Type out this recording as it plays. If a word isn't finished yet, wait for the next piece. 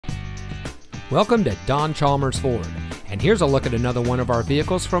Welcome to Don Chalmers Ford, and here's a look at another one of our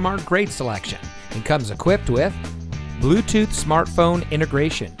vehicles from our great selection. It comes equipped with Bluetooth smartphone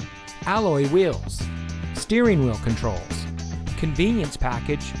integration, alloy wheels, steering wheel controls, convenience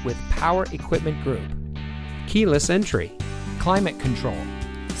package with power equipment group, keyless entry, climate control,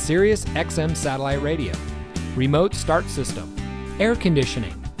 Sirius XM satellite radio, remote start system, air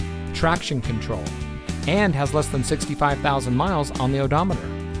conditioning, traction control, and has less than 65,000 miles on the odometer.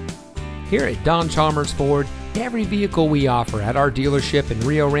 Here at Don Chalmers Ford, every vehicle we offer at our dealership in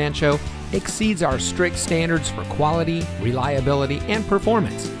Rio Rancho exceeds our strict standards for quality, reliability, and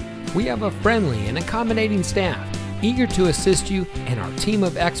performance. We have a friendly and accommodating staff, eager to assist you, and our team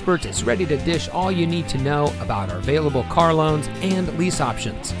of experts is ready to dish all you need to know about our available car loans and lease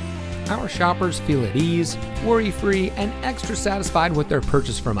options. Our shoppers feel at ease, worry-free, and extra satisfied with their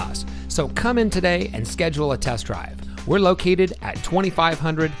purchase from us. So come in today and schedule a test drive. We're located at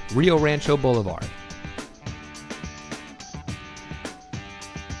 2500 Rio Rancho Boulevard.